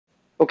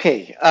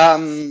Okay.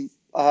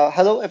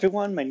 Hello,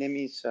 everyone. My name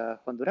is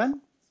Juan Durán.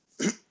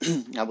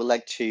 I would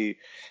like to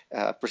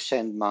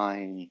present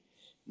my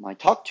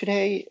talk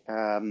today.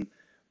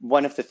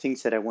 One of the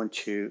things that I want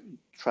to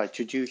try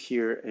to do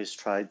here is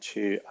try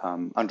to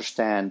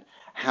understand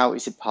how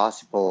is it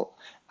possible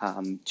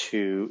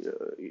to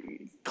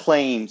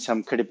claim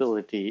some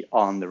credibility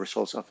on the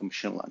results of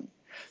machine learning.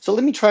 So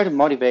let me try to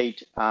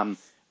motivate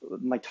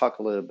my talk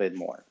a little bit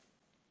more.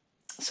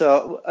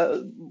 So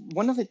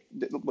one of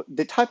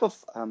the type of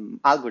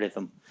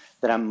algorithm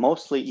that I'm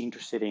mostly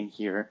interested in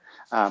here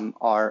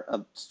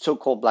are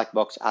so-called black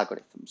box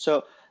algorithms.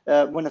 So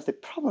one of the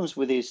problems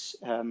with this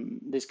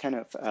kind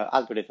of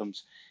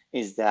algorithms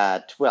is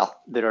that,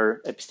 well, they are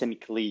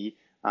epistemically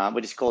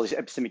what is called is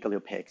epistemically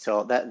opaque.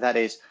 So that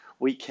is,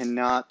 we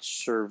cannot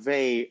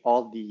survey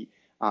all the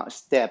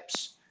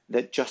steps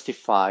that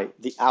justify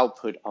the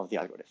output of the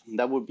algorithm.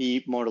 That would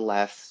be more or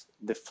less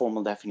the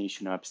formal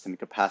definition of epistemic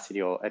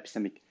capacity or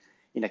epistemic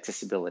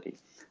inaccessibility.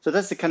 So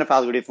that's the kind of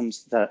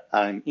algorithms that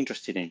I'm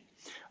interested in.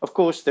 Of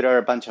course, there are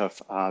a bunch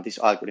of these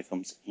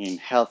algorithms in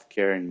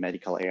healthcare and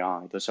medical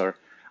AI. Those are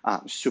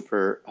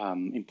super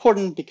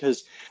important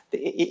because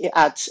it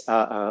adds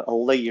a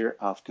layer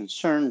of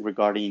concern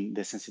regarding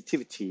the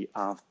sensitivity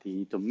of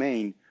the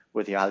domain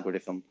where the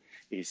algorithm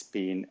is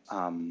being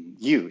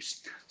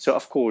used. So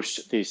of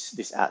course,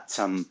 this adds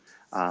some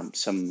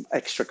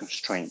extra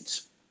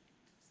constraints.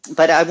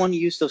 But I want to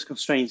use those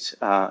constraints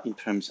in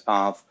terms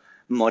of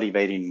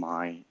motivating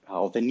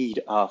the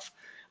need of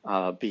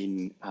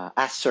being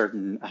as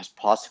certain as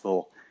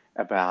possible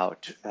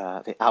about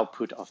the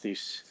output of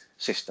these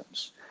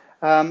systems.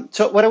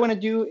 So what I want to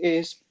do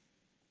is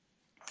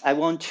I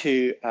want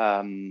to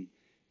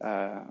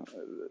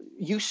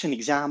use an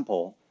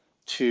example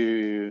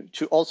to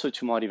also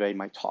to motivate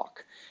my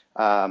talk.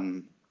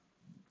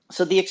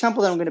 So the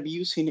example that I'm going to be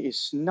using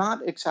is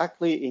not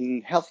exactly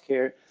in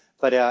healthcare,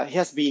 but it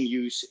has been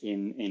used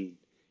in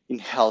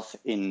health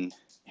in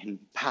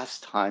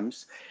past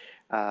times,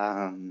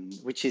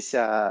 which is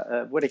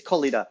what I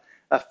call it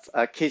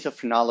a case of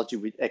phrenology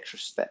with extra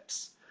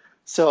steps.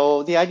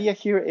 So the idea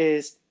here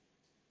is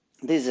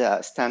these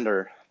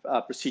standard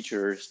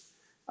procedures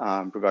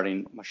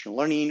regarding machine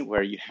learning,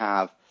 where you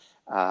have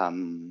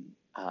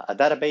a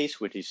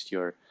database, which is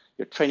your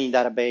training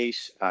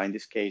database. In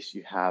this case,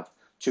 you have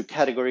two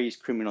categories,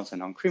 criminals and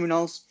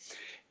non-criminals,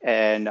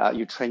 and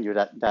you train your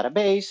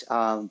database.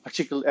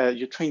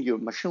 You train your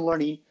machine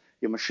learning.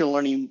 Your machine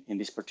learning, in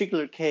this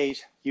particular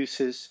case,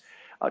 uses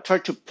try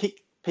to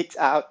pick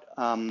out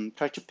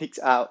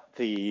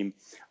the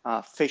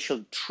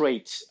facial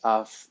traits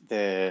of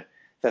that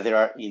there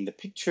are in the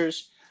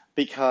pictures,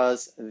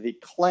 because the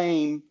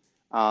claim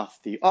of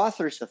the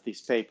authors of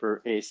this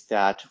paper is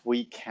that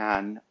we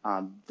can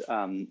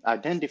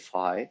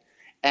identify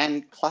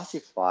and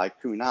classify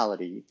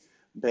criminality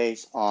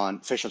based on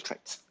facial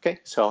traits. Okay,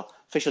 so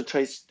facial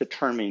traits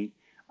determine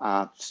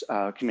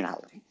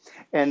criminality,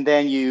 and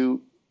then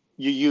you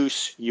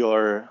use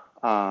your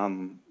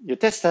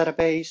test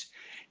database,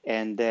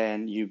 and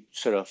then you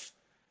sort of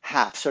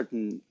have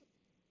certain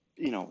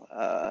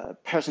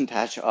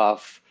percentage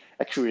of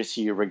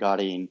accuracy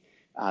regarding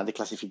the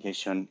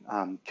classification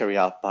carried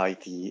out by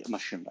the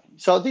machine learning.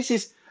 So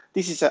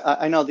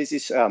I know this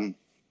is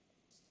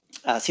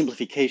a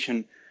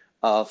simplification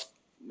of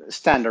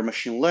standard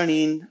machine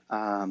learning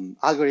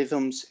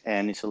algorithms,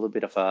 and it's a little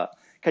bit of a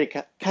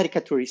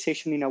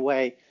caricaturization in a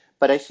way.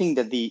 But I think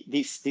that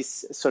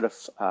this sort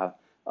of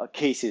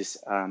cases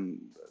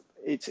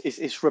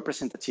it's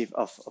representative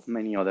of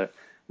many other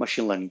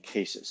machine learning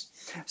cases.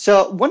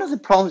 So one of the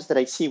problems that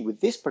I see with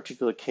this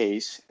particular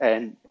case,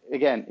 and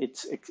again,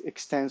 it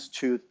extends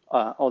to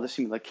all the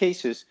similar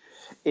cases,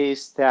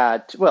 is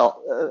that,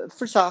 well,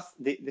 first off,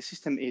 the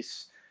system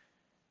is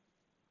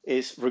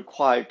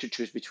required to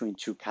choose between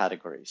two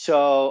categories.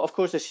 So of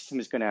course, the system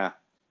is going to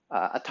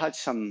attach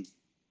some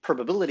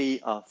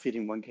probability of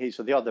fitting one case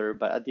or the other,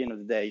 but at the end of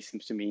the day, it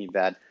seems to me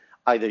that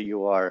either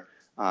you are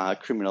a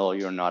criminal or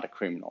you're not a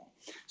criminal.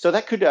 So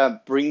that could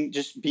bring,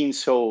 just being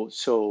so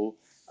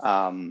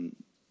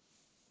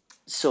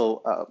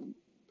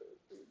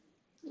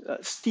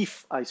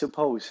stiff, I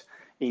suppose,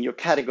 in your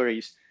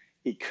categories,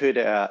 it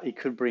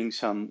could bring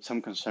some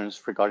concerns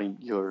regarding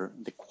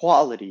the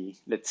quality,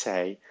 let's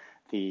say,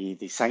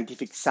 the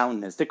scientific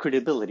soundness, the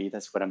credibility.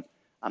 That's what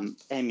I'm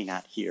aiming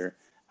at here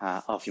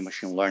of your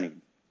machine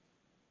learning.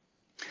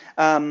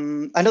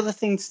 Another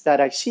things that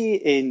I see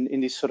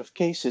in these sort of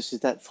cases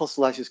is that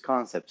fossilizes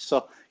concepts.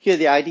 So here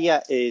the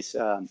idea is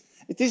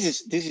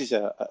this is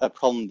a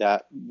problem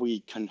that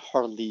we can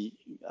hardly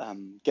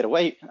get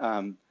away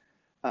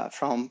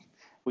from,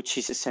 which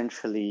is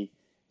essentially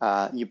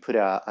you put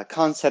a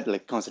concept,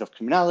 like concept of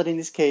criminality in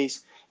this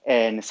case,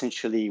 and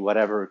essentially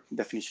whatever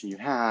definition you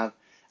have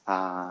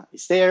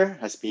is there,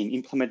 has been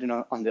implemented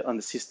on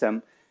the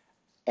system,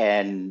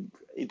 and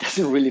it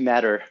doesn't really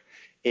matter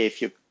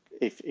if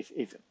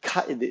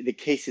the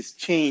cases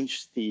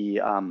change,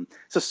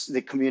 so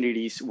the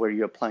communities where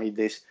you apply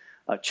this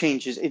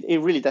changes. It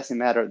really doesn't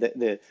matter.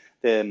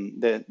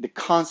 The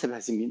concept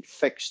has been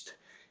fixed,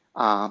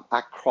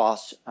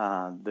 across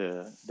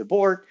the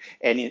board,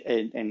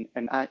 and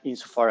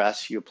insofar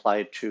as you apply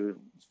it to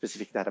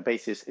specific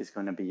databases, is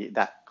going to be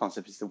that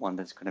concept is the one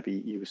that's going to be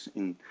used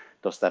in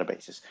those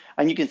databases.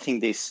 And you can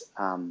think this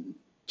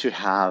to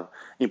have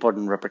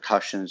important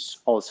repercussions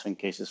also in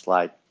cases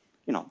like,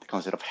 the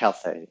concept of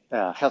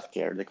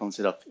healthcare, the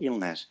concept of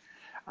illness,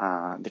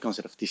 the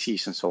concept of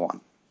disease, and so on.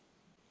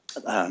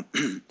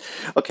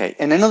 Okay,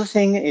 and another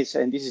thing is,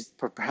 and this is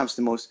perhaps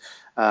the most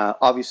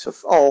obvious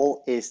of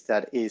all, is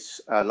that is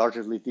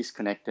largely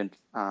disconnected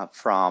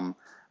from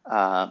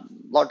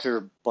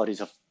larger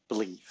bodies of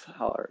belief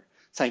or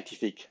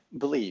scientific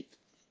belief.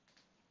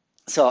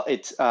 So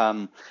it's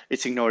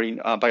ignoring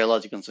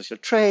biological and social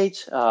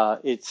traits.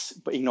 It's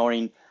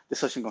ignoring the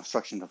social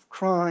construction of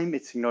crime.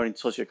 It's ignoring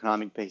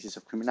socioeconomic basis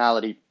of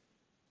criminality,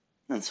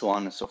 and so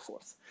on and so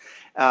forth.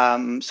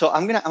 So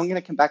I'm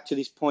gonna come back to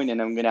this point,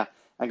 and I'm gonna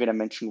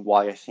mention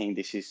why I think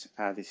this is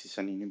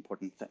an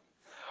important thing.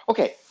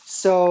 Okay,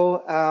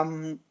 so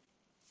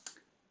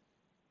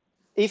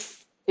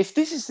if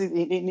this is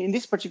in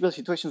these particular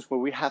situations where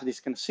we have these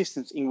kind of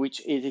systems in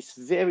which it is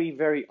very,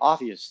 very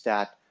obvious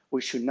that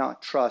we should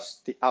not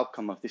trust the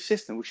outcome of the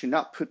system, we should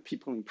not put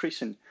people in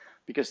prison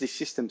because the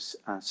system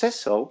says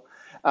so,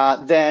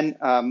 then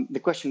the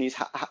question is,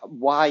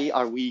 why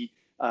are we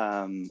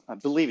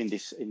believing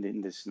this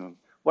in this?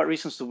 What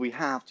reasons do we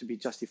have to be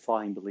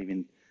justifying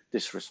believing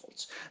these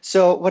results?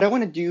 So what I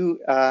want to do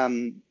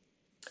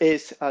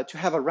is to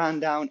have a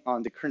rundown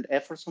on the current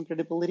efforts on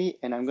credibility,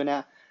 and I'm going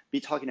to be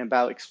talking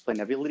about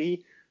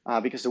explainability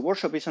because the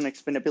workshop is on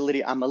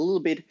explainability. I'm a little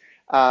bit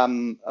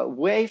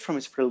away from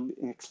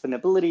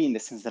explainability in the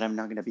sense that I'm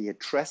not going to be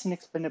addressing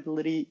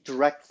explainability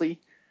directly.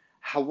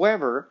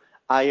 However,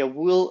 I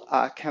will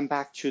come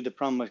back to the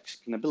problem of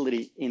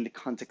explainability in the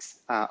context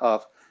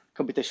of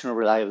computational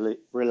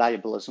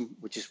reliabilism,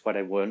 which is what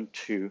I want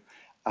to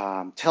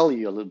tell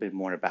you a little bit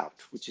more about,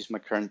 which is my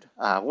current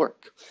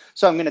work.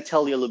 So I'm going to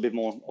tell you a little bit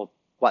more of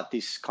what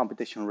this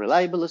computational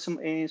reliabilism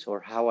is,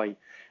 or how I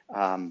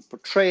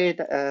portray it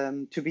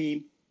to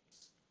be.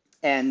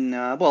 And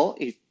well,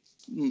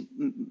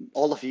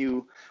 all of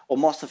you, or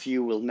most of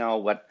you, will know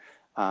what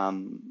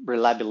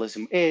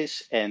reliabilism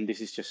is, and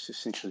this is just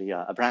essentially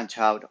a branch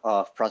out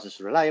of process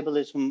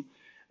reliabilism.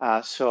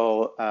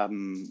 So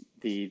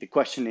the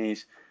question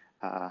is,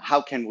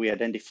 how can we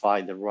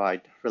identify the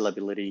right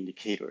reliability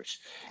indicators?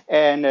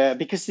 And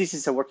because this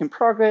is a work in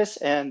progress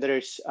and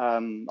there's a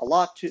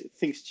lot of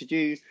things to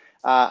do,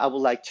 I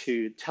would like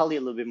to tell you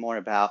a little bit more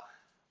about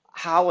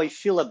how I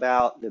feel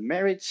about the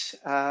merits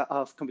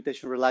of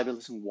computational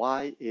reliabilism,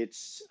 why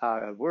it's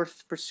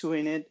worth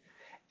pursuing it,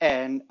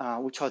 and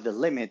which are the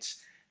limits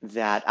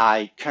that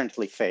I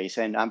currently face.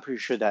 And I'm pretty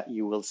sure that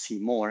you will see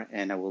more,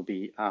 and I will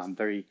be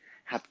very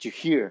happy to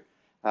hear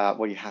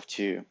what you have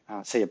to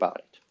say about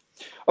it.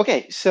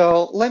 Okay,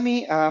 so let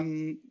me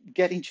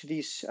get into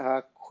this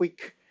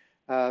quick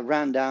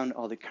rundown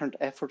of the current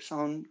efforts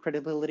on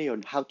credibility,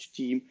 on how to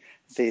deem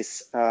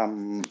this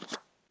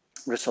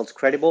results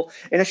credible.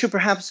 And I should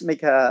perhaps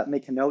make a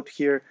note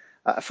here,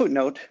 a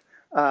footnote,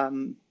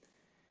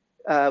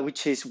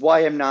 which is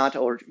why I'm not,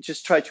 or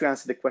just try to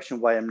answer the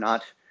question why I'm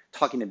not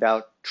talking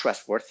about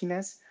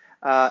trustworthiness.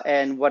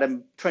 And what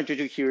I'm trying to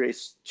do here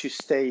is to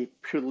stay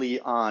purely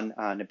on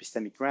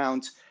epistemic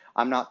grounds.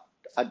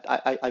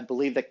 I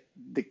believe that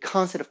the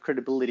concept of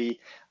credibility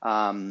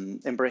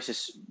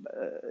embraces,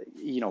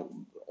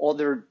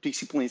 other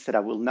disciplines that I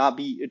will not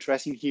be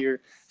addressing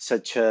here,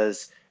 such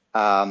as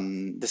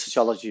the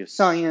sociology of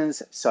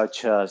science,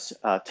 such as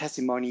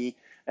testimony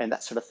and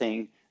that sort of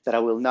thing, that I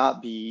will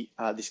not be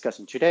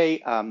discussing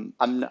today.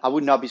 I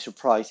would not be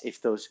surprised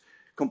if those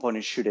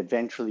components should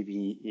eventually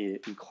be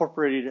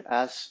incorporated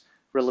as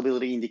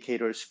reliability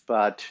indicators,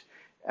 but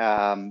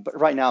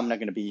right now I'm not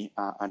going to be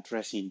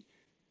addressing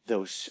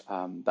those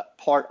that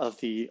part of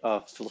the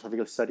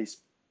philosophical studies,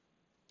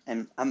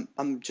 and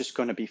I'm just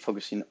going to be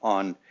focusing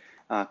on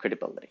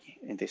credibility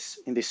in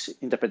this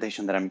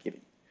interpretation that I'm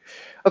giving.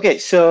 Okay,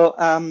 so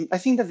I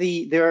think that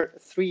there are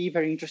three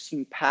very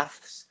interesting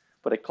paths,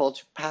 what I call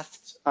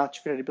paths to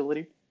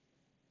credibility.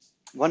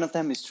 One of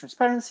them is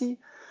transparency,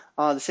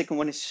 the second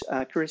one is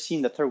accuracy,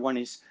 and the third one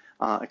is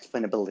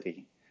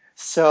explainability.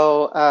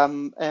 So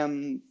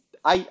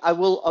I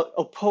will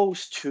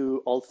oppose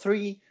to all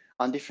three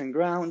on different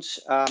grounds.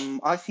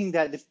 I think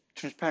that the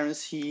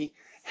transparency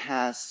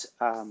has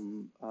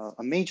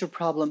a major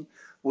problem,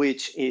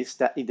 which is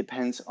that it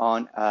depends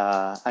on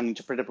an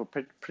interpretable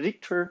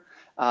predictor.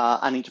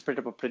 An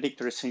interpretable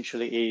predictor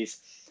essentially is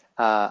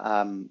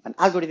an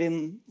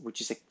algorithm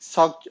which is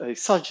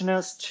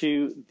exogenous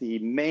to the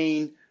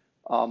main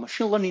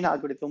machine learning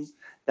algorithm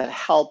that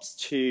helps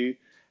to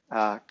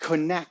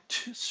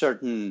connect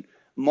certain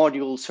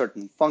modules,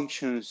 certain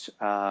functions,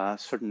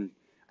 certain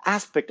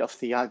aspect of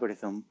the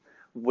algorithm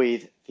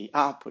with the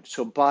output.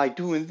 So by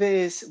doing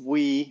this,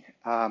 we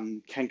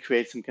can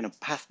create some kind of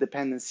path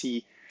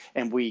dependency,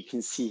 and we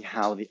can see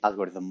how the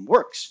algorithm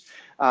works.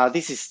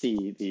 This is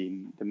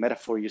the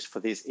metaphor used for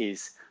this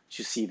is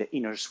to see the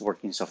inner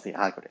workings of the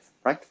algorithm,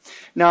 right?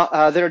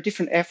 Now, there are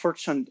different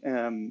efforts on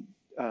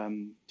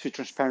to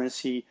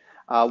transparency.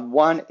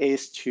 One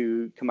is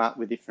to come out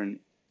with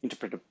different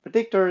interpretive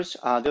predictors.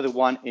 The other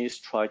one is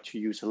try to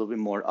use a little bit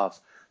more of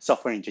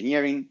software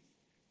engineering.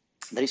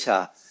 There is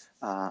a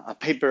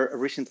paper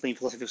recently in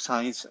Philosophy of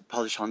Science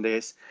published on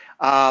this.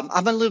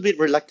 I'm a little bit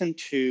reluctant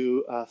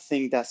to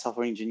think that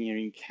software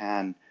engineering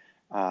can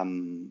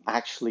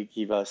actually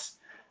give us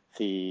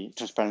the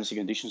transparency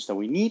conditions that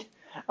we need.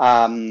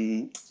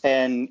 And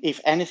if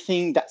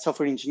anything, that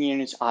software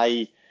engineering is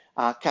I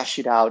cash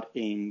it out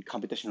in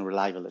computational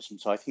reliabilism.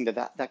 So I think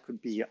that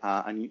could be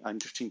an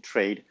interesting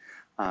trade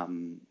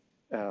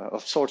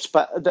of sorts,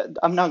 but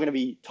I'm not going to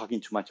be talking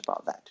too much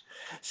about that.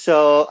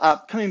 So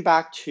coming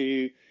back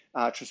to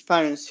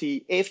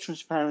transparency, if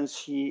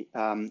transparency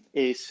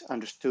is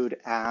understood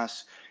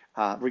as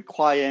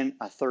requiring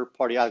a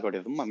third-party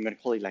algorithm, I'm going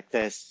to call it like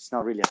this. It's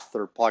not really a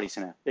third party, it's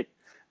an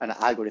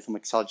algorithm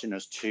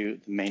exogenous to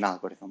the main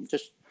algorithm.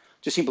 Just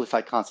to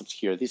simplify concepts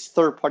here, this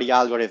third-party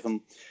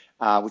algorithm,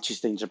 which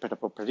is the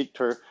interpretable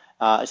predictor,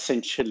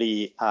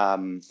 essentially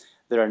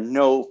there are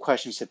no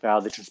questions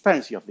about the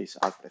transparency of this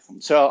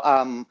algorithm. So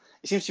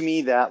it seems to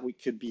me that we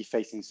could be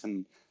facing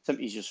some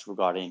issues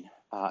regarding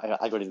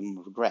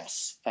algorithm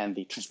regress and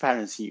the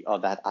transparency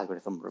of that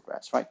algorithm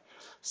regress, right?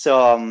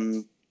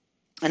 So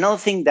another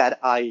thing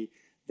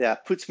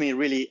that puts me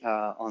really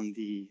on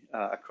the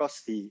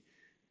across the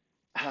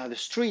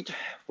street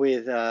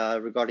with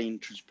regarding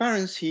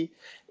transparency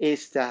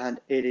is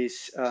that it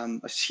is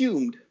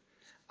assumed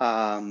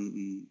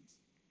in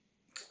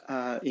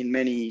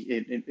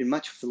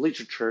much of the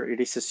literature, it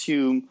is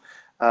assumed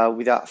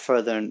without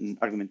further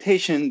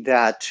argumentation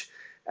that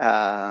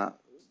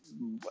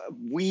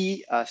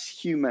we as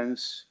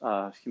humans,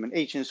 human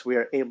agents, we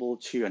are able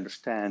to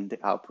understand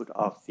the output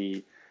of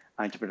the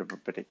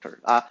interpretable predictor.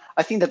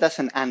 I think that that's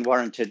an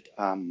unwarranted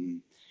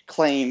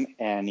claim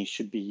and it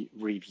should be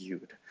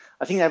reviewed.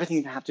 I think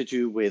everything has to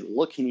do with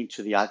looking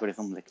into the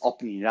algorithm, like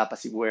opening it up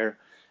as it were.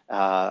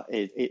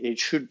 It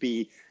should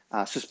be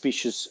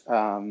suspicious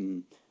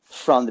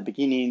from the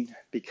beginning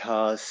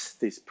because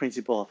this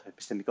principle of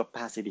epistemic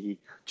opacity,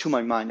 to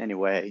my mind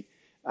anyway,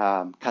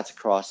 cuts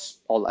across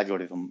all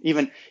algorithm,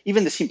 even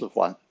the simplest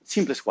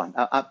one.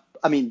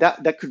 I mean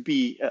that could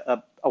be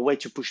a way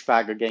to push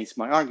back against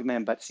my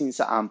argument, but since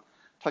I'm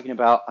talking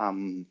about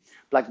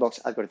black box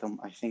algorithm,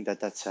 I think that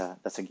that's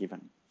a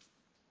given.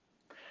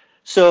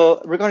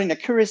 So regarding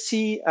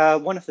accuracy,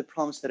 one of the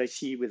problems that I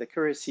see with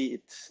accuracy,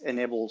 it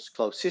enables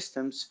closed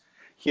systems.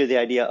 Here, the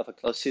idea of a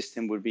closed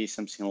system would be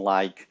something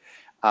like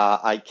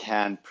I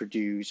can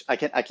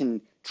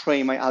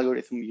train my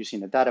algorithm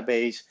using a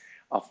database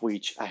of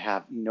which I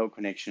have no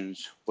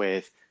connections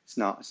with. It's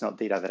not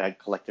data that I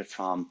collected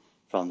from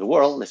the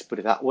world. Let's put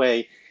it that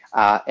way.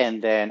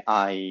 And then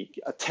I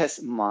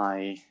test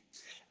my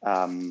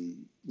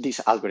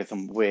this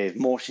algorithm with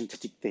more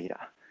synthetic data,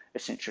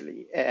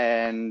 essentially,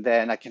 and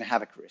then I can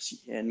have accuracy.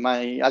 And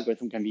my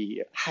algorithm can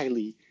be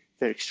very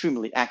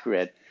extremely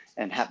accurate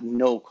and have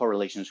no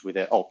correlations with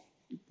it.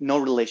 No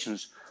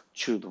relations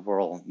to the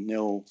world,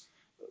 no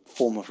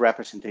form of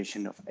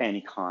representation of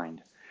any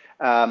kind.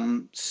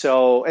 And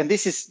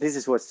this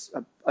is what's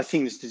I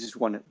think this is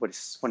one of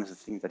the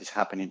things that is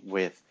happening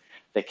with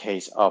the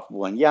case of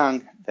Wan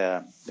Yang,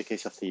 the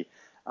case of the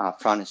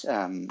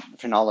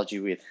phrenology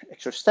with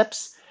extra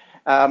steps,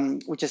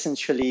 which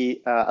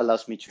essentially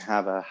allows me to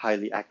have a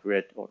highly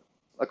accurate, or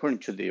according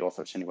to the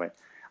authors anyway,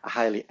 a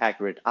highly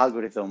accurate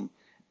algorithm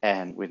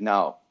and with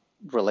no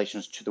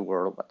relations to the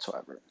world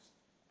whatsoever.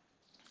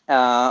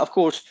 Of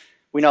course,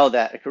 we know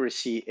that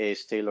accuracy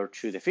is tailored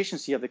to the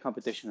efficiency of the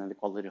computation and the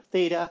quality of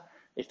data.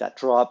 If that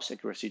drops,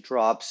 accuracy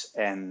drops,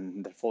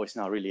 and therefore it's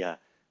not really a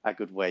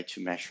good way to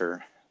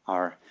measure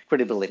our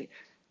credibility.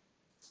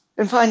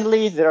 And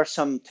finally, there are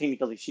some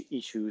technical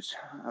issues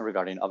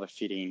regarding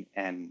overfitting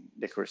and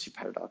the accuracy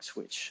paradox,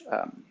 which,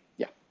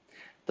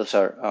 those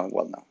are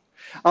well known.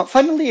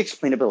 Finally,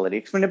 explainability.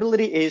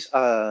 Explainability is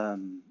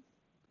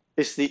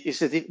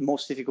the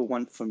most difficult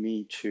one for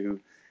me to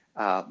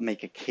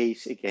make a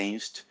case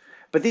against,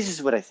 but this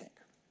is what I think.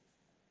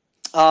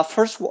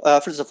 First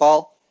of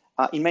all,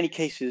 in many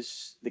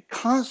cases, the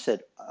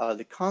concept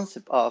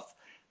of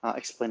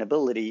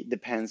explainability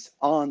depends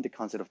on the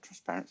concept of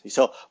transparency.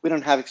 So we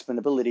don't have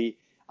explainability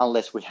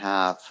unless we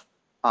have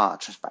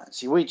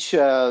transparency, which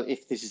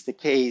if this is the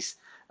case,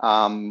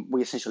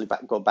 we essentially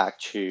go back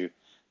to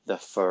the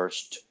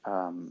first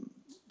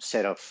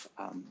set of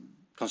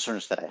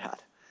concerns that I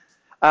had.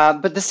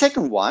 But the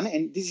second one,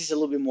 and this is a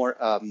little bit more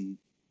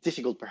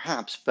difficult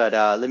perhaps, but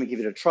let me give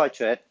it a try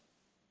to it.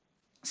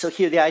 So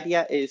here the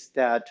idea is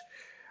that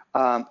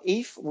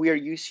if we are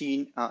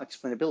using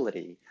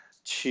explainability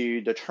to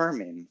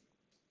determine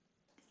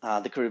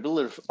the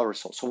credibility of our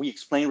results, so we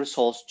explain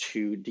results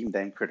to deem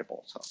them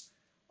credible. So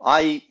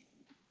I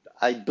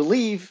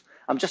believe,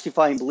 I'm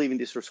justifying believing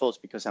these results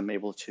because I'm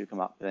able to come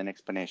up with an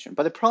explanation.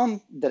 But the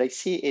problem that I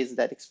see is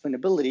that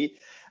explainability,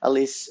 at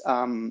least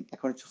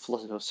according to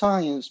philosophy of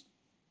science,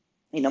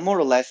 in a more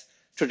or less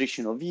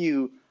traditional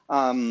view,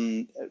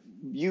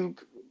 you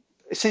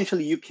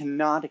essentially you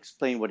cannot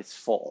explain what is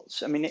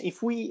false. I mean,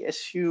 if we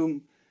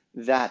assume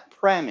that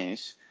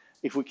premise,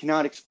 if we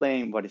cannot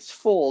explain what is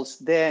false,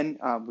 then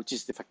which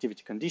is the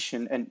effectivity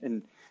condition,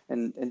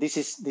 and this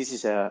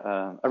is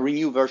a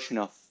renewed version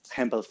of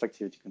Campbell's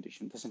effectivity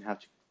condition. It doesn't have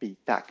to be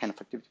that kind of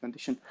effectivity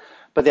condition,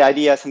 but the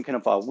idea is some kind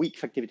of a weak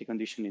effectivity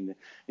condition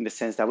in the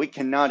sense that we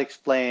cannot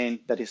explain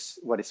that is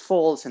what is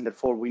false, and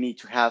therefore we need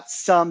to have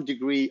some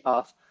degree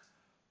of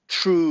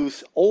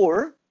truth,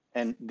 or,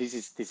 and this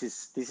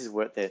is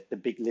where the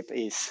big leap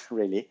is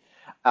really,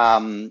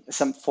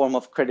 some form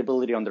of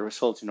credibility on the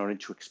results in order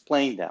to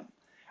explain them.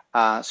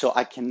 So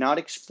I cannot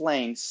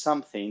explain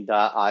something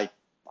that I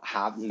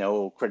have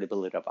no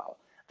credibility about,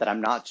 that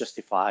I'm not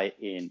justified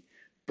in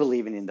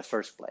believing in the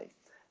first place.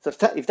 So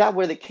if that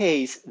were the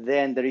case,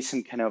 then there is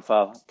some kind of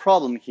a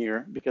problem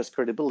here, because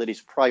credibility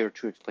is prior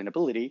to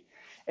explainability.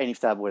 And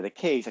if that were the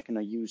case, I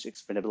cannot use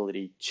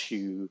explainability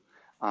to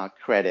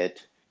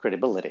credit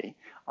credibility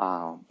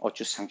or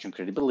to sanction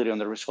credibility on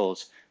the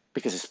results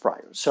because it's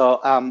prior. So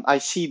I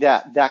see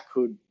that that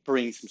could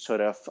bring some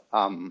sort of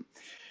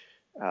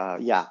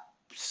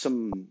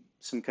some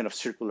kind of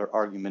circular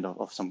argument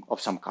of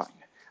some kind.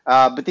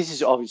 But this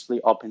is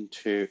obviously open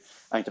to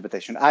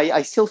interpretation.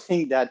 I still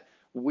think that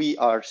we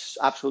are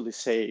absolutely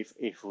safe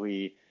if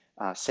we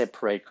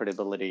separate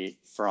credibility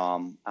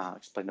from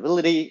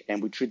explainability,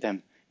 and we treat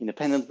them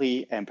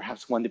independently, and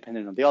perhaps one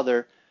dependent on the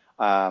other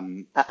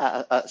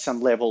at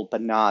some level,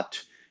 but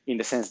not in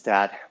the sense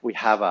that we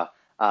have a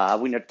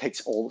winner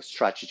takes all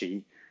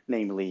strategy,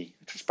 namely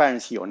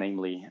transparency or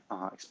namely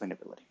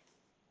explainability.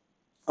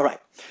 All right,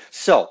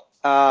 so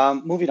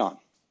moving on.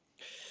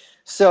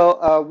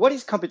 So what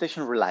is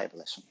computational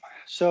reliabilism?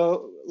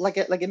 So like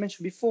I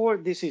mentioned before,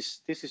 this is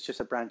just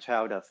a branch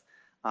out of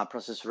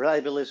process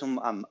reliabilism.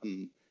 I'm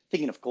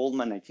thinking of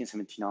Goldman,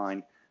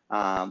 1979,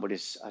 what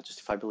is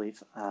justified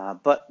belief.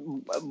 But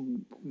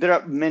there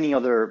are many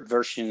other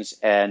versions,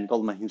 and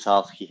Goldman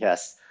himself, he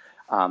has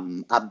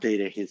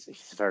updated his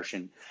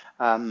version.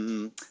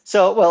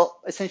 So,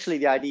 well, essentially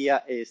the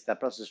idea is that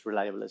process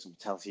reliabilism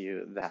tells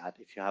you that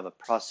if you have a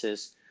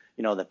process,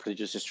 that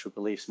produces true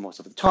beliefs most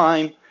of the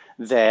time,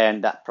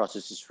 then that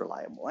process is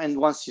reliable. And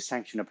once you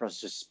sanction a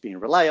process as being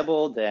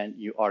reliable, then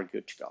you are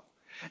good to go.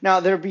 Now,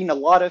 there have been a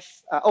lot of,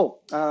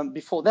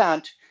 before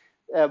that,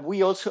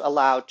 we also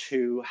allowed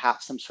to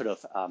have some sort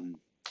of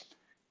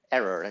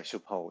error, I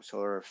suppose,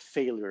 or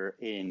failure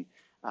in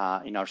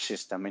our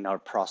system, in our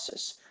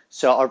process.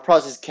 So our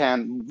process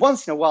can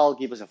once in a while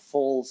give us a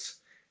false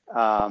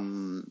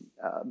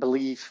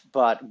belief,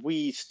 but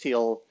we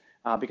still,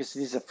 because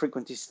this is a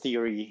frequentist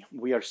theory,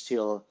 we are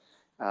still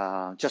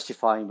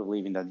justifying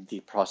believing that the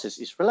process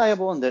is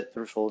reliable and that the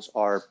results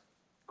are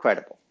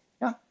credible.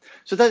 Yeah.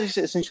 So that is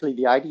essentially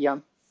the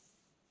idea.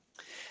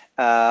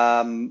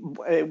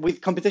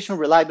 With computational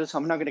reliabilism,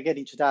 I'm not going to get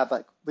into that,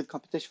 but with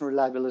computational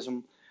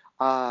reliabilism,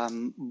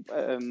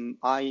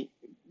 I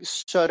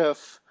sort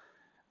of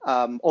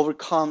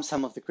overcome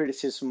some of the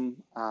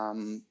criticism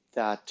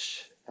that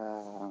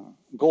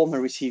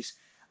Goldman receives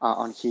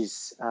on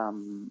his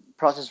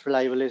process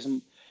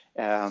reliabilism.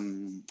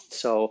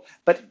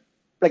 But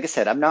like I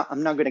said, I'm not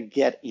going to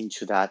get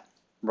into that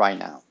right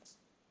now.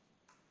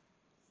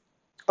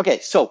 Okay,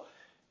 so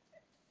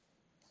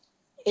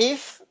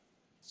if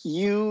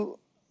you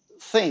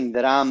think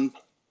that I'm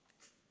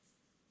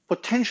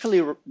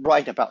potentially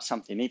right about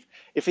something,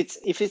 if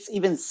it's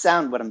even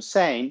sound what I'm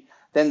saying,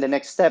 then the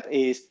next step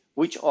is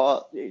which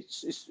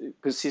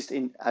consist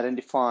in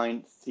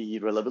identifying the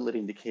reliability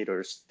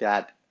indicators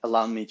that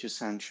allow me to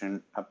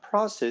sanction a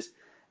process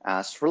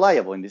as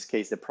reliable. In this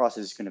case, the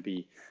process is going to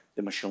be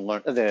the machine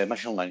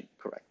learning,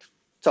 correct?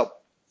 So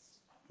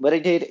what I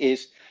did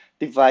is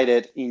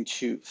divided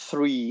into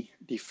three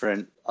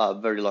different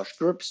very large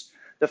groups.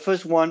 The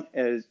first one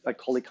is, I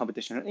call it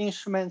computational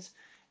instruments,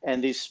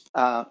 and these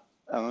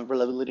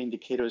reliability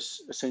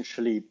indicators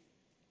essentially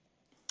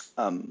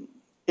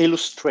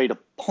illustrate or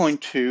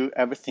point to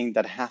everything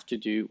that have to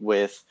do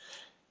with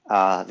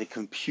the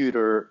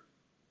computer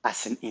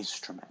as an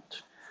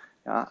instrument.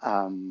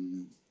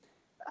 I'm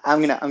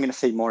gonna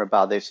say more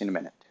about this in a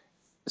minute.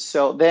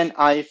 So then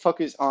I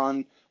focus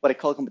on what I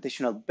call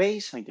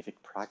computational-based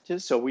scientific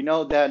practice. So we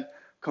know that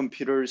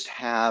computers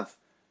have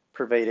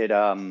pervaded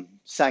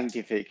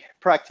scientific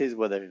practice,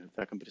 whether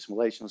they're computer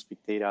simulations, big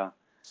data,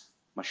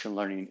 machine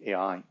learning,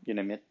 AI, you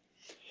name it.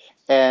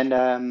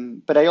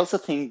 And but I also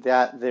think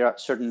that there are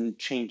certain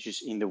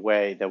changes in the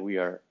way that we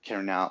are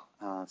carrying out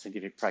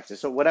scientific practice.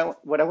 So what I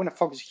want to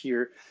focus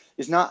here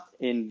is not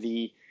in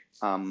the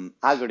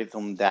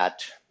algorithm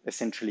that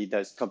essentially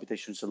does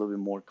computations a little bit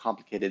more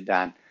complicated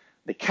than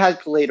the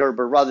calculator,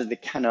 but rather the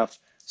kind of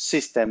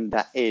system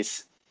that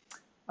is,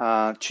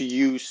 to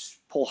use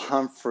Paul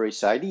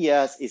Humphrey's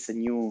ideas, is a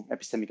new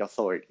epistemic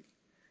authority,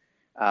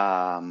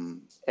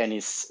 and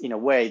is in a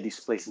way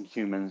displacing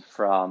humans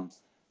from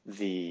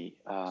the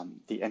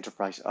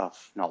enterprise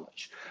of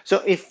knowledge.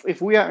 So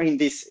if we are in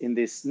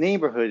this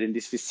neighborhood, in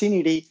this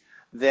vicinity,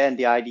 then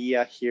the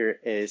idea here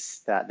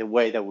is that the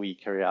way that we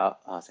carry out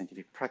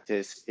scientific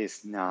practice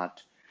is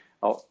not,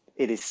 oh,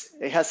 it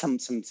has some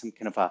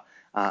kind of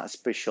a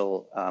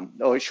special,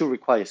 or it should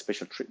require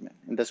special treatment,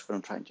 and that's what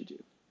I'm trying to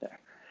do there.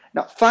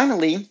 Now,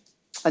 finally,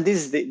 and this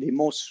is the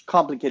most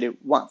complicated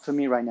one for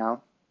me right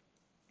now,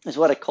 is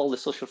what I call the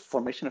social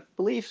formation of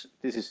beliefs.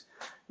 This is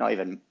not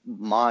even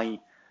my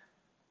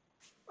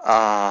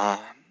uh,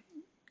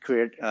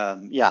 career.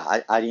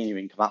 I didn't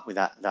even come up with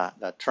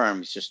that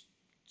term. It's just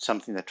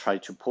something that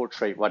tried to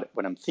portray what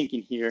I'm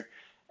thinking here.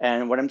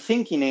 And what I'm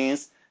thinking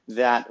is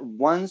that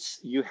once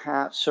you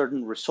have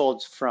certain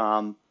results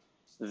from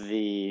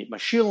the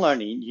machine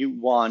learning, you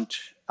want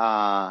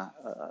a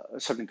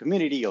certain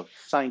community of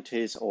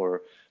scientists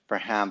or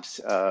perhaps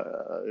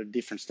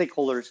different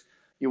stakeholders,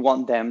 you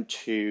want them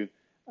to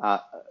uh,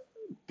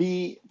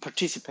 be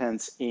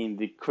participants in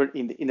the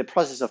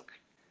process of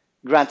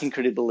granting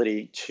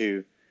credibility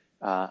to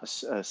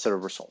set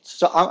of results.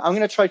 So I'm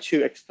going to try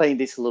to explain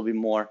this a little bit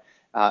more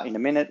in a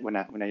minute when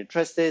I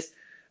address this.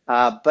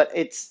 But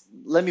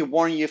let me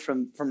warn you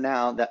from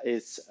now that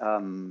it's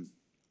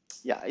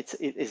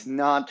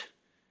not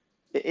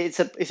it's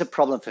a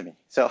problem for me.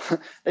 So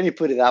let me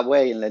put it that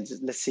way, and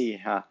let's see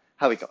how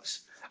it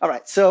goes. All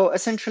right. So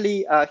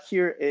essentially,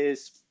 here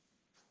is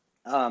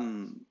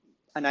an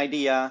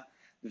idea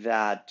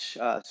that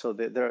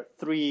there are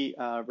three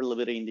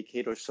reliability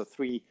indicators, so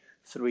three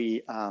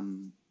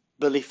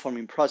belief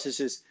forming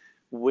processes,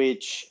 so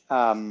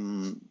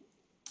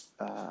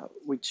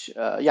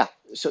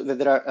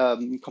that are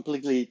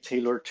completely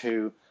tailored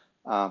to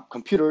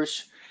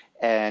computers,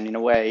 and in a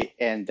way,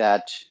 and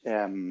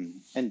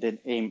then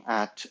aim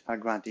at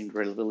granting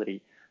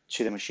reliability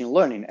to the machine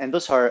learning. And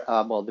those are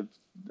the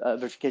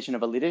verification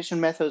and validation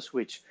methods,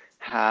 which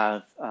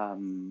have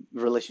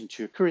relation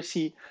to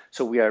accuracy.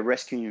 So we are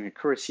rescuing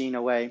accuracy in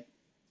a way.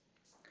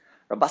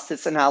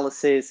 Robustness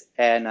analysis,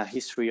 and a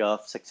history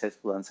of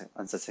successful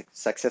and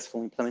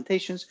successful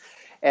implementations.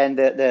 And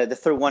the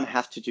third one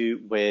has to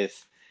do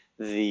with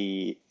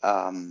the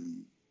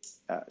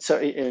so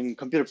in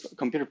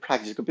computer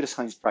practice, computer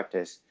science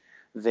practice,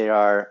 there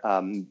are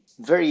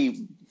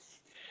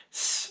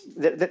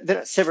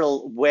there are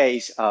several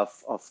ways of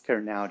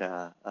carrying out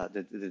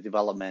the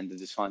development, the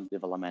design,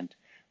 development,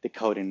 the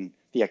coding,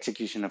 the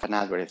execution of an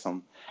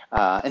algorithm.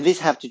 And these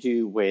have to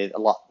do with a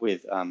lot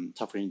with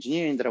software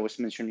engineering that I was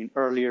mentioning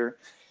earlier.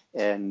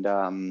 And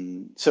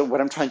so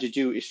what I'm trying to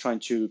do is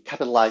trying to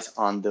capitalize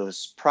on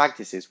those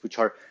practices, which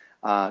are,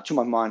 to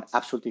my mind,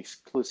 absolutely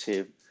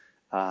exclusive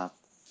of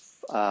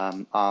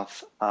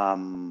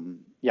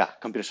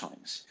computer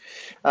science.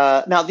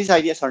 Now, these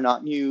ideas are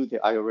not new.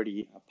 I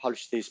already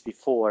published this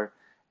before,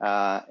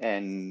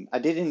 and I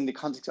did it in the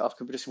context of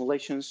computer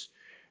simulations.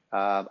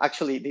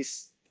 Actually,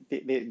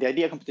 the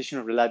idea of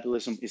computational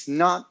reliabilism is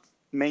not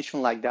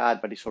mentioned like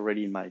that, but it's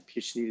already in my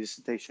PhD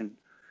dissertation.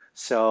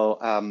 So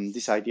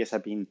these ideas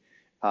have been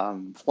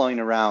flowing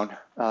around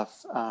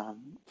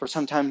for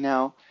some time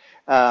now,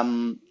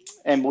 and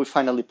we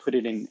finally put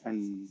it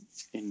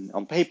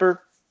on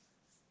paper.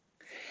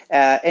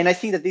 And I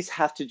think that this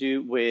has to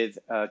do with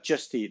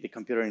just the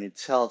computer in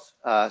itself.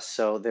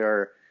 So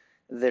there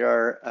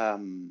are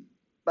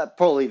but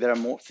probably there are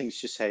more things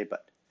to say,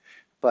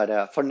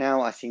 but for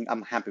now, I think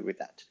I'm happy with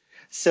that.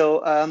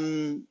 So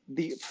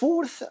the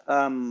fourth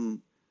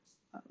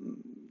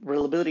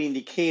reliability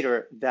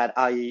indicator that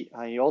I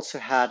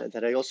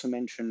also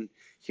mentioned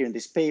here in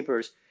these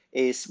papers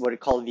is what we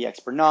call the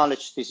expert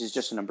knowledge. This is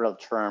just an umbrella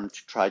term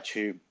to try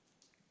to,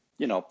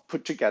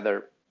 put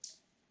together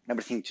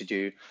everything to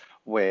do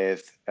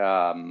with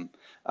the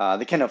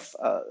kind of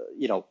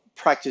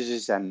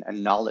practices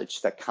and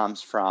knowledge that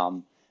comes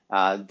from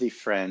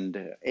different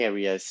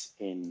areas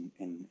in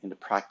the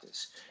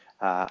practice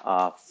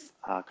of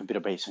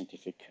computer-based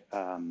scientific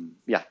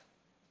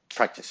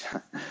practice.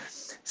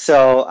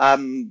 So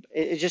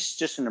it's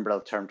just an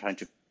umbrella term trying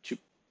to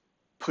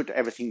put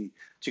everything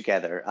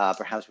together.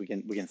 Perhaps we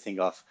can think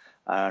of,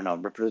 I don't know,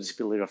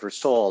 reproducibility of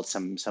results,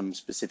 some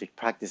specific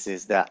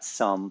practices that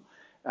some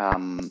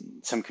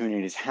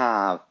communities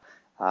have,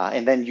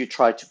 and then you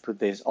try to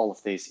put all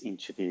of this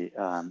into the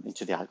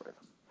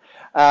algorithm.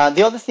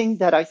 The other thing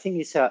that I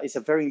think is a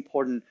very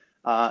important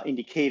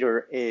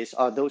indicator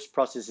are those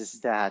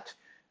processes that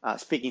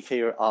speak in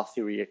favor of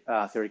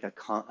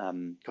theoretical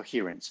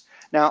coherence.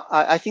 Now,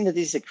 I think that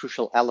this is a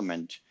crucial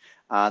element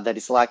that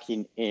is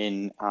lacking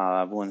in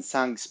Wu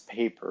Zhang's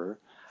paper,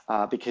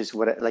 because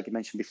like I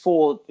mentioned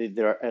before,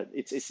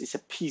 it's a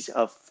piece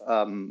of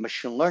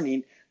machine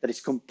learning that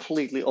is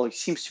completely, or it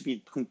seems to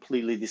be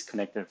completely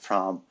disconnected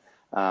from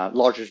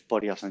larger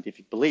body of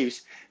scientific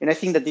beliefs. And I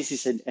think that this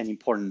is an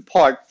important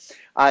part.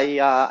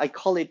 I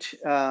call it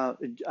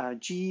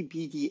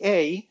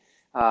GBDA.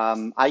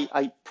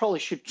 I probably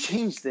should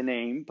change the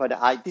name, but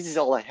this is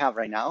all I have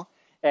right now.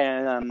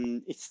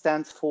 And it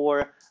stands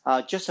for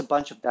just a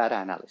bunch of data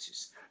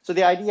analysis. So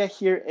the idea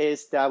here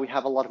is that we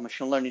have a lot of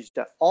machine learning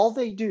that all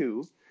they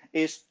do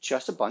is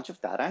just a bunch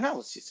of data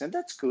analysis. And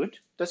that's good.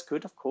 That's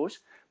good, of course.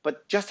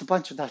 But just a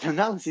bunch of data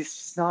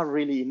analysis is not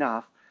really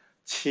enough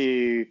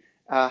to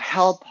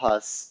help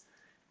us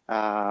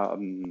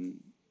um,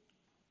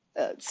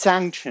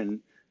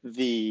 sanction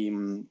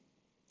the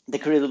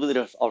credibility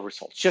of our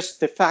results. Just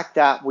the fact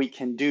that we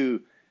can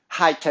do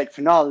high-tech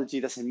technology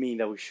doesn't mean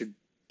that we should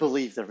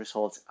believe the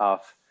results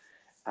of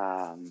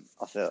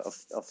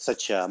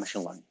such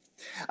machine learning.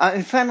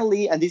 And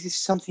finally, and this is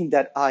something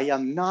that I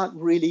am not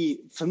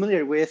really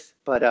familiar with,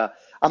 but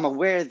I'm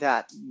aware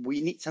that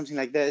we need something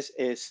like this,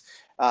 is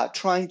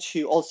trying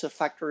to also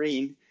factor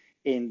in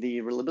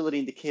the reliability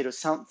indicator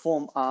some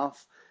form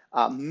of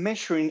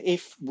measuring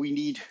if we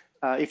need,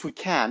 if we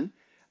can,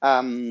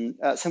 some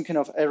kind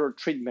of error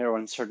treatment or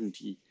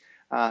uncertainty.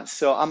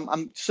 So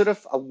I'm sort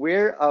of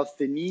aware of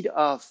the need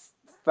of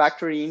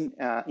factoring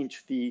into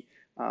the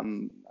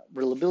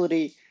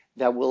reliability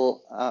that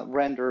will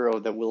render or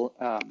that will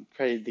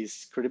create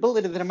this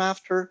credibility that I'm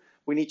after.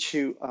 We need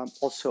to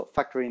also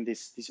factor in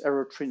this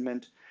error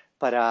treatment.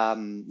 But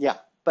yeah,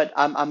 but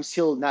I'm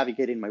still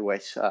navigating my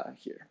ways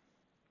here.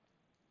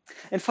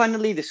 And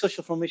finally, the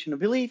social formation of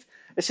belief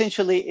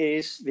essentially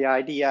is the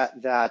idea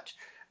that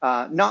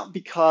not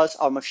because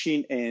our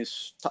machine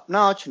is top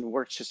notch and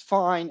works just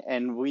fine,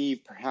 and we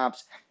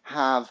perhaps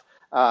have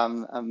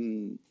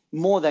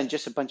more than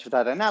just a bunch of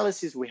data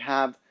analysis, we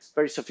have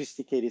very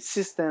sophisticated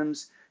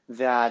systems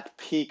that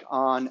pick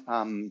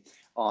on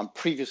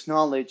previous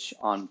knowledge,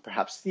 on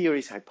perhaps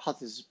theories,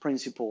 hypotheses,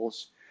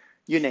 principles,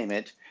 you name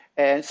it.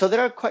 And so they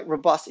are quite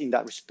robust in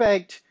that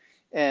respect.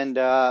 And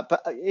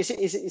but is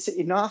it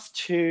enough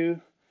to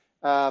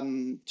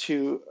grant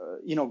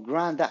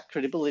that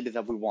credibility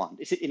that we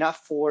want? Is it enough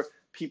for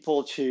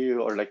people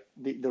to, or like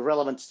the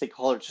relevant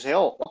stakeholders to say,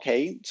 oh,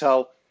 okay,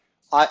 so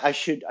I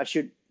should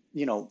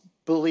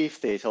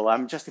believe this, or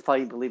I'm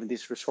justifying believing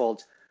this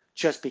result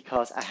just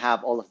because I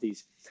have all of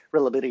these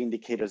reliability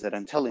indicators that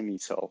are telling me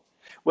so?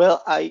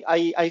 Well,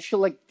 I feel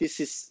like this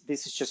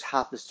is just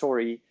half the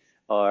story,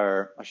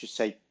 or I should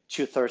say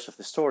 2/3 of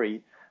the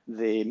story.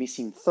 The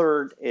missing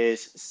third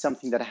is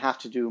something that I have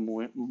to do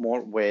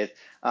more with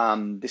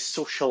the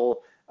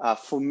social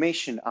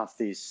formation of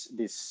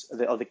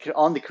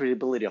on the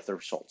credibility of the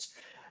results.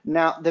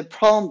 Now, the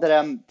problem that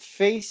I'm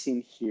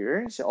facing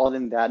here, so other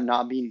than that,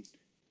 not being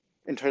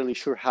entirely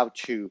sure how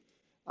to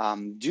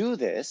do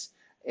this,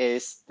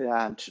 is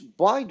that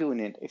by doing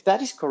it, if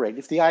that is correct,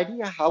 if the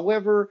idea,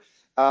 however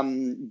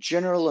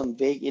general and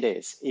vague it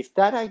is, if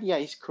that idea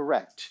is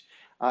correct,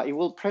 it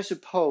will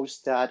presuppose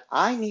that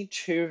I need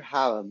to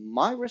have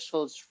my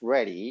results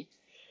ready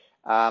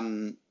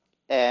and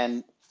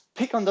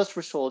pick on those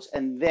results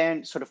and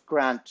then sort of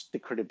grant the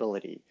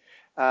credibility.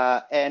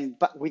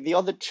 But with the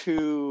other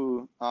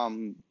two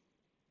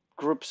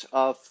groups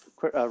of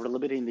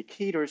reliability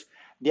indicators,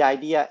 the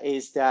idea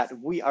is that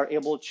we are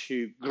able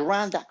to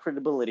grant that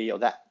credibility or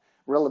that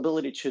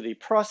reliability to the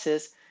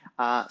process,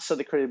 so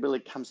the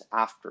credibility comes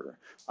after.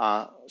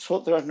 So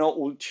there are no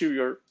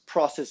ulterior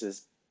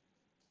processes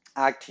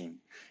acting.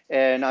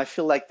 And I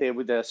feel like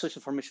with the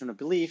social formation of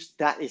beliefs,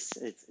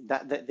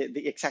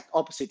 the exact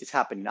opposite is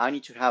happening. I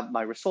need to have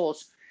my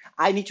results.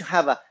 I need to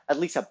have at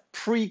least a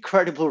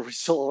pre-credible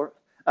result,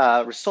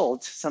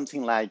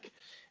 something like,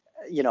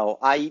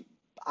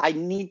 I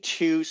need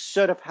to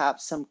sort of have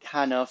some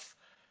kind of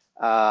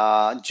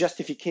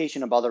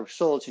justification about the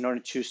results in order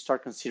to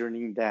start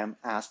considering them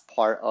as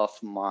part of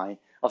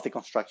the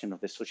construction of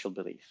the social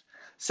belief.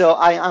 So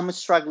I'm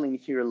struggling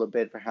here a little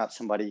bit. Perhaps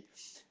somebody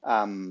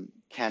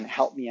can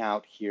help me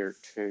out here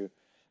to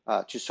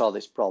solve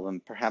this problem.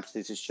 Perhaps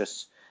this is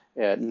just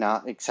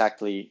not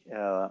exactly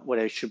what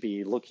I should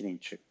be looking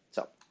into.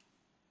 So.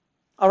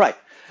 All right,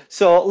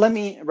 so let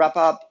me wrap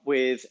up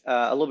with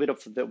a little bit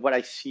of what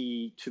I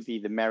see to be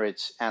the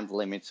merits and the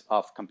limits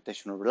of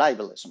computational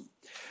reliabilism.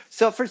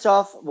 So first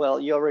off, well,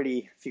 you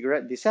already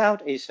figured this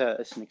out, is an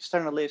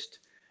externalist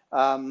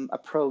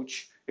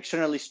approach,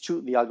 externalist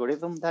to the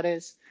algorithm, that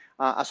is,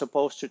 as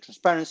opposed to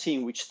transparency,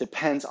 which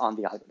depends on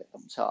the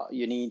algorithm. So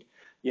you need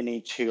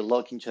to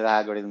look into the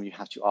algorithm, you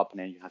have to open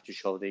it, you have to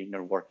show the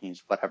inner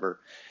workings, whatever.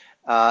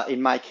 In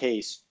my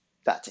case,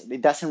 that's it.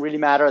 It doesn't really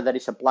matter that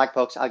it's a black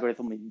box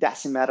algorithm. It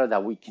doesn't matter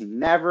that we can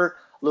never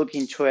look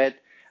into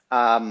it.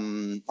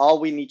 All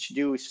we need to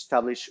do is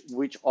establish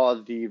which are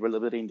the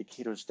reliability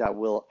indicators that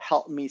will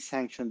help me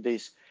sanction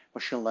this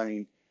machine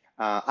learning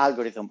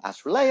algorithm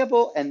as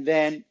reliable, and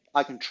then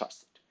I can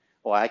trust it,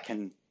 or I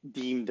can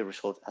deem the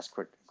result as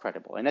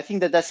credible. And I think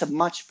that that's a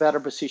much better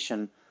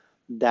position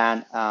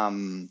than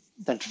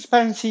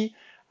transparency.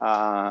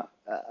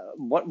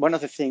 One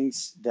of the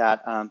things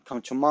that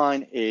come to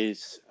mind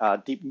is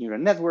deep neural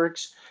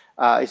networks.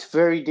 It's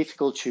very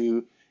difficult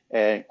to,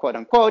 quote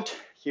unquote,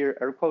 here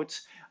air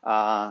quotes,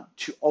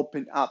 to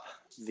open up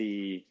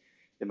the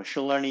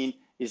machine learning.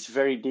 It's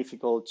very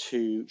difficult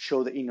to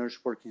show the inner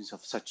workings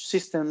of such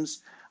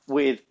systems.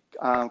 With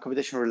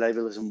computational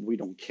reliabilism, we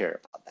don't care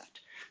about that.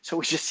 So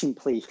we just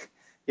simply,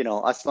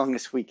 as long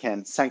as we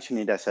can sanction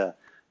it as a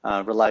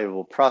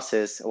reliable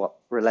process, or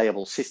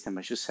reliable system,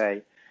 I should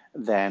say,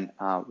 then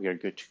we are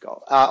good to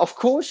go. Of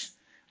course,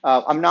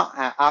 I'm not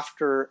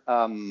after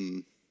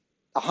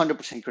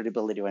 100%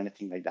 credibility or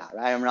anything like that.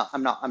 Right?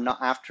 I'm not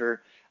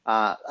after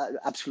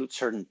absolute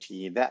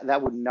certainty.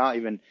 That would not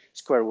even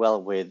square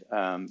well with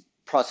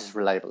process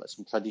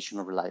reliabilism,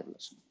 traditional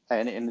reliabilism,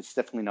 and it's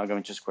definitely not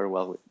going to square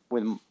well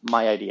with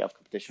my idea of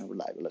computational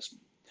reliabilism.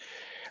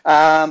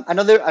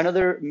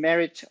 Another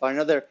merit or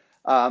another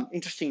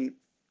interesting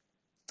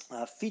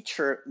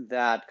feature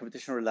that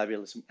computational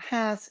reliabilism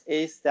has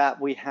is that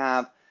we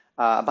have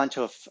a bunch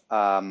of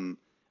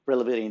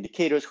reliability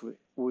indicators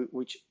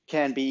which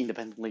can be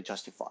independently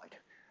justified.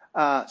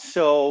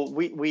 So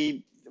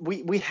we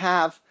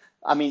have,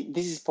 I mean,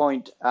 this is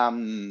point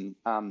 2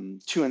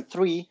 and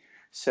 3.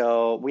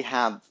 So we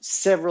have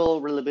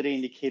several reliability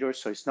indicators,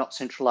 so it's not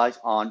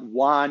centralized on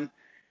one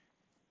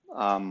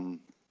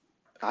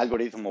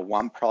algorithm or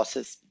one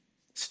process.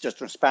 It's just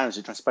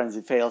transparency.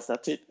 Transparency fails,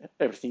 that's it.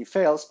 Everything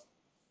fails.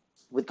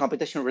 With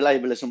computational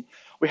reliabilism,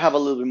 we have a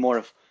little bit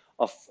more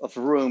of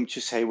room to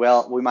say,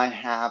 well, we might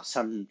have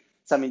some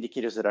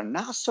indicators that are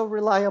not so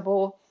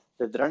reliable,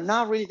 that are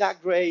not really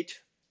that great,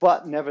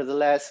 but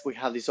nevertheless, we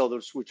have these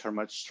others which are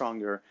much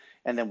stronger,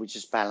 and then we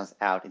just balance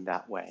out in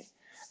that way.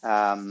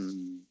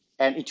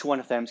 And each one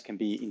of them can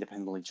be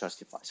independently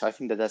justified. So I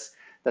think that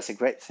that's a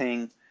great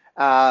thing.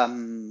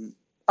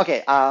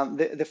 Okay,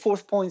 the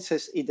fourth point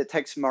says it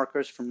detects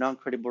markers from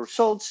non-credible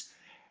results.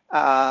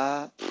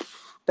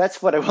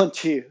 That's what I want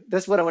to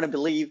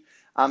believe.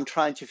 I'm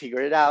trying to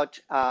figure it out.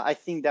 I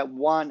think that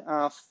one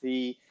of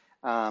the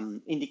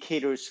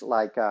indicators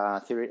like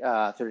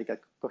theoretical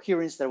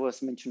coherence that I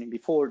was mentioning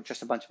before,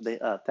 just a bunch of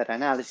the data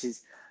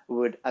analysis,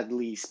 would at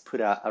least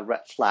put a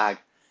red flag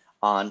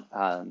on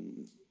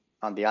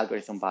the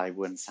algorithm by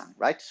Wu-Sang,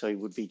 right? So it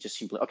would be just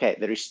simply, okay,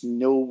 there is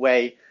no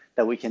way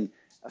that we can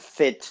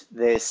fit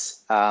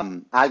this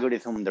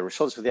algorithm, the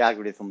results of the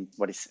algorithm,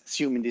 what is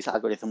assumed in this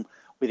algorithm,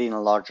 within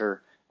a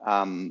larger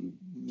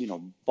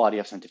body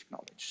of scientific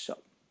knowledge. So,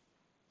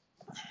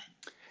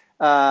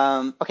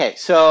 okay,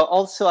 so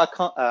also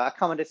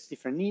accommodates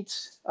different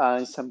needs.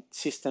 In some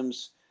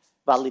systems,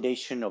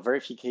 validation or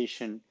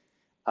verification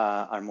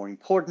are more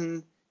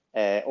important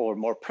or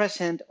more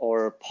present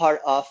or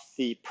part of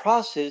the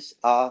process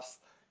of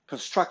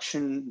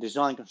construction,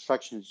 design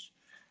constructions,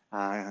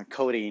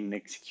 coding,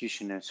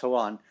 execution, and so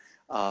on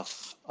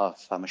of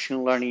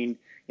machine learning.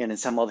 And in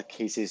some other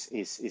cases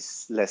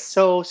is less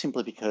so,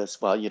 simply because,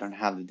 well, you don't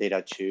have the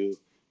data to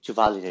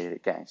validate it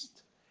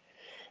against.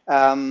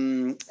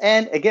 And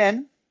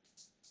again,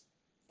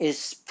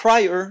 is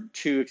prior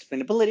to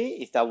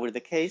explainability, if that were the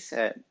case.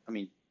 I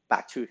mean,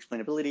 back to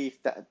explainability,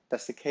 if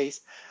that's the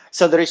case.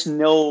 So there is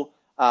no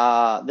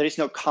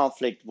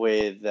conflict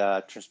with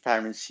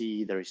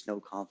transparency. There is no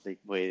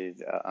conflict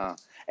with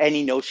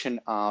any notion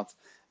of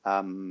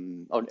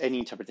or any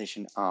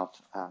interpretation of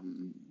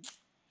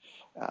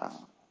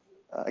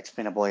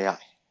explainable AI.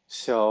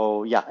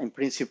 So yeah, in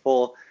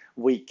principle,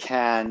 we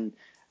can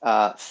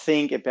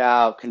think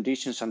about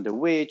conditions under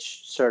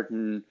which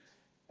certain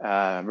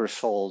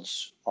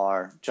results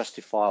are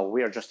justified.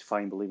 We are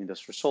justifying believing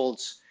those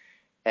results,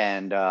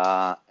 and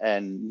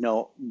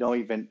no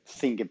even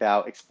think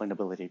about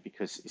explainability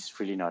because it's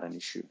really not an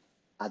issue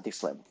at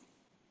this level.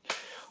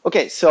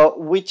 Okay, so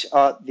which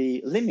are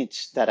the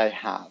limits that I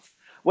have?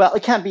 Well,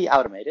 it can be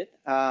automated.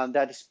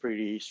 That is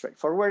pretty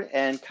straightforward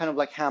and kind of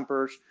like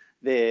hampers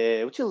the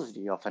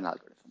utility of an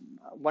algorithm.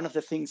 One of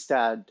the things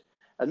that,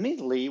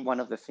 admittedly, one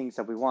of the things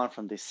that we want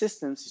from these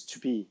systems is to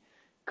be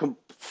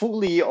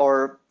fully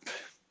or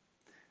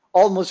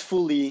almost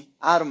fully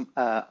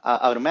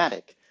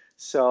automatic.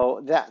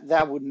 So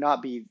that would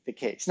not be the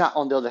case. Now,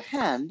 on the other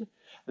hand,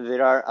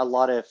 there are a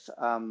lot of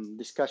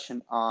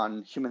discussion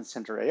on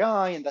human-centered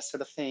AI and that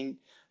sort of thing.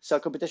 So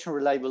computational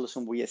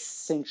reliabilism, we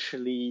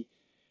essentially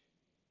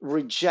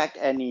reject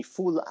any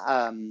full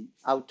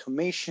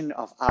automation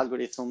of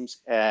algorithms,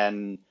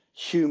 and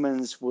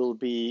humans will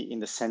be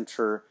in the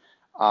center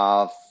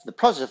of the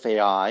process of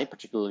AI,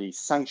 particularly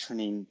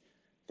sanctioning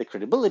the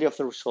credibility of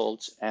the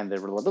results and the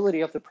reliability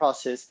of the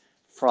process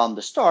from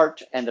the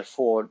start, and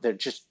therefore they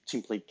just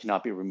simply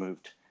cannot be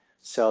removed.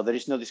 So there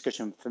is no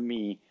discussion for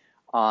me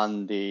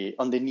on the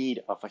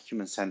need of a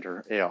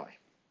human-centered AI.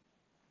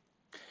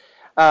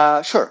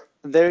 Sure.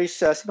 There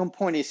is a second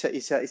point. It's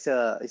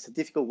a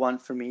difficult one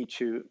for me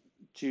to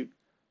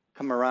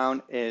come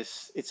around.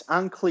 It's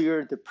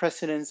unclear the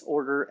precedence,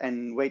 order,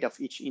 and weight of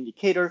each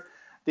indicator.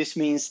 This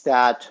means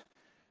that,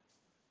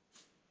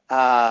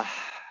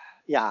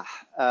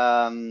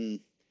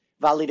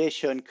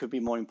 validation could be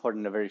more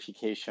important than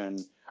verification,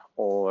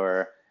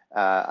 or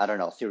I don't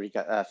know,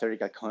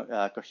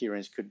 theoretical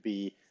coherence could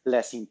be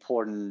less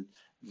important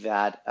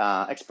than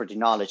expert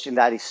knowledge, and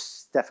that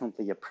is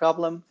definitely a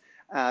problem.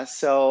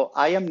 So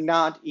I am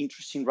not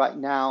interested right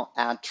now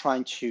at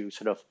trying to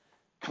sort of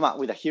come up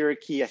with a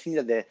hierarchy. I think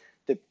that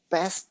the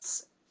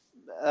best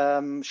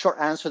short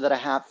answer that I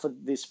have for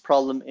this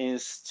problem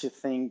is to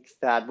think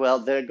that, well,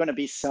 there are going to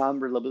be some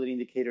reliability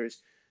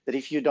indicators that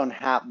if you don't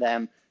have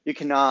them, you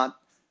cannot,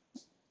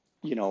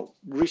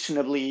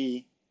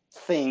 reasonably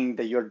think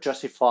that you're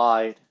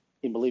justified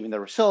in believing the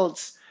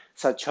results,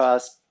 such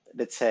as,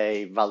 let's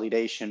say,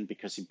 validation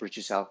because it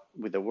bridges out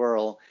with the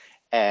world,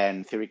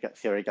 and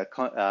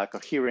theoretical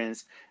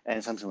coherence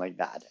and something like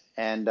that.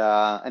 And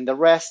the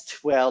rest,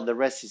 well, the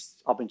rest is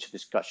open to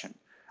discussion,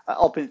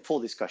 open full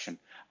discussion.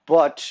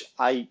 But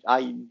I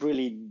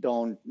really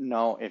don't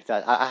know if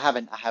that I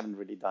haven't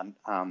really done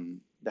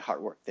the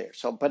hard work there.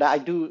 So, but I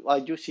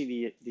do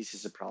see this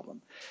is a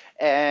problem,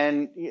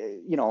 and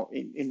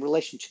in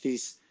relation to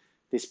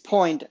this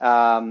point,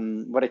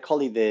 what I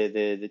call it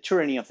the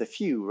tyranny of the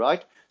few,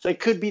 right? So it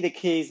could be the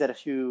case that a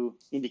few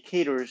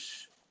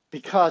indicators,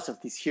 because of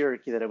this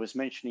hierarchy that I was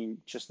mentioning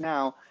just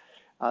now,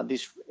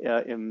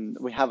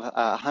 we have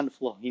a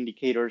handful of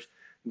indicators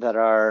that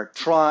are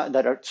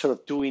sort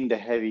of doing the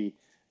heavy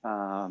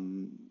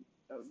um,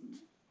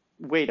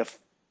 weight of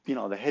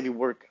the heavy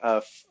work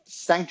of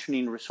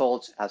sanctioning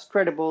results as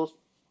credible,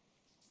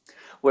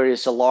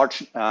 whereas a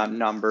large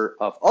number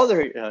of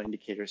other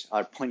indicators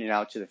are pointing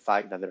out to the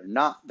fact that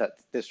that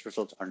these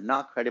results are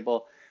not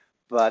credible,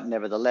 but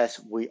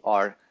nevertheless we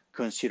are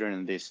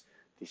considering these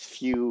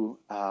few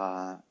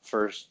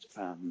first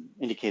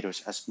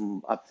indicators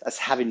as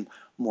having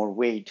more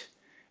weight,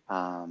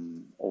 or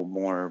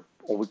more,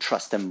 or we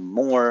trust them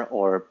more,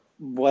 or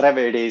whatever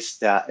it is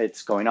that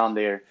it's going on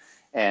there,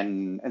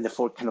 and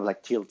therefore kind of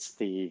like tilts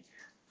the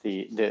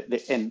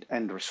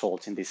end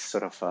result in this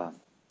sort of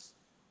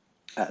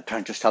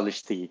trying to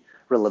establish the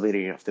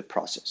reliability of the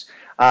process.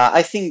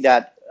 I think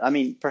that, I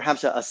mean,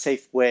 perhaps a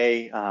safe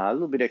way, a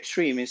little bit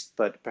extremist,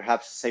 but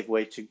perhaps a safe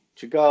way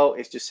to go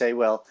is to say,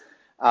 well,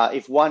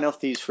 if one of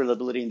these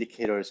reliability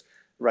indicators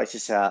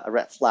raises a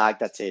red flag,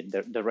 that's it.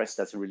 The rest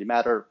doesn't really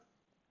matter.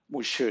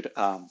 We should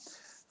um,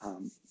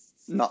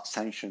 not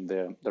sanction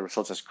the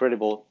results as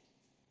credible.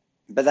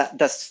 But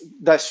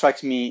that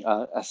strikes me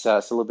as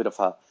a little bit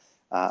of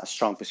a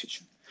strong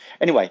position.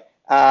 Anyway,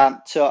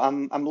 so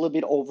I'm a little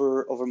bit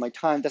over my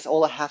time. That's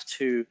all I have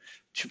to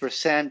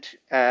present.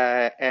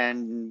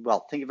 And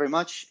well, thank you very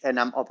much, and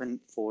I'm open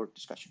for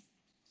discussion.